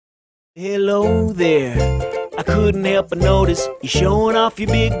Hello there, I couldn't help but notice you're showing off your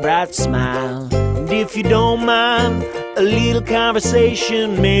big bright smile. And if you don't mind a little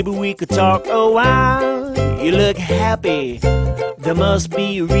conversation, maybe we could talk a while. You look happy, there must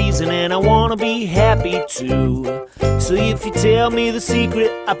be a reason, and I wanna be happy too. So if you tell me the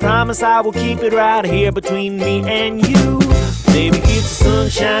secret, I promise I will keep it right here between me and you. Maybe it's the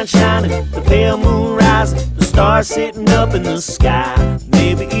sunshine shining, the pale moon rising, the stars sitting up in the sky.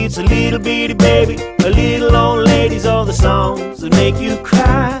 Maybe it's a little bitty baby, a little old ladies, all the songs that make you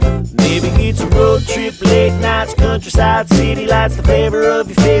cry. Maybe it's a road trip, late nights, countryside, city lights, the flavor of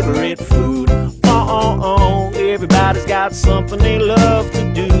your favorite food. Everybody's got something they love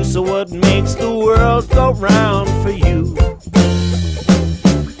to do, so what makes the world go round for you?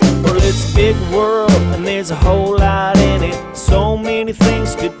 Well, it's a big world and there's a whole lot in it, so many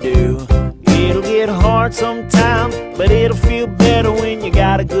things to do. It'll get hard sometimes, but it'll feel better when you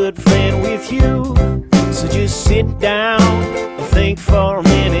got a good friend with you. So just sit down and think for a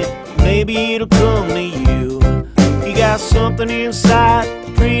minute, maybe it'll come to you. You got something inside,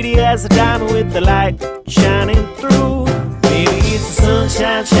 pretty as a diamond with the light shining through. Maybe it's the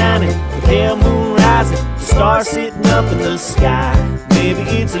sunshine shining, the pale moon rising, the stars sitting up in the sky. Maybe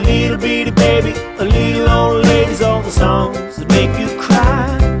it's a little bitty baby, a little old ladies, all the songs that make you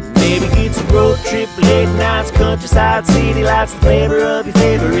cry. Maybe it's a road trip, late nights, countryside, city lights, the flavor of your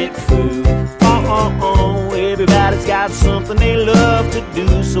favorite food. Everybody's got something they love to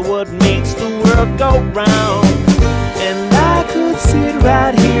do, so what makes the world go round? And I could sit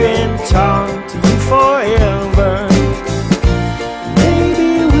right here and talk to you forever.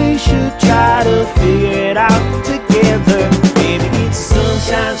 Maybe we should try to figure it out together. Maybe it's the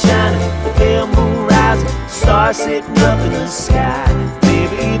sunshine shining, the pale moon rising, stars sitting up in the sky.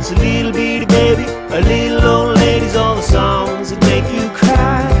 Maybe it's a little bitty baby, a little old ladies, all the songs that make you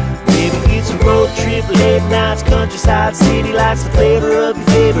cry. Maybe it's a road trip, late nights, countryside, city lights, the flavor of your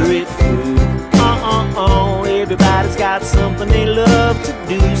favorite food. Everybody's got something they love to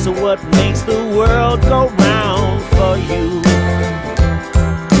do, so what makes the world go round for you?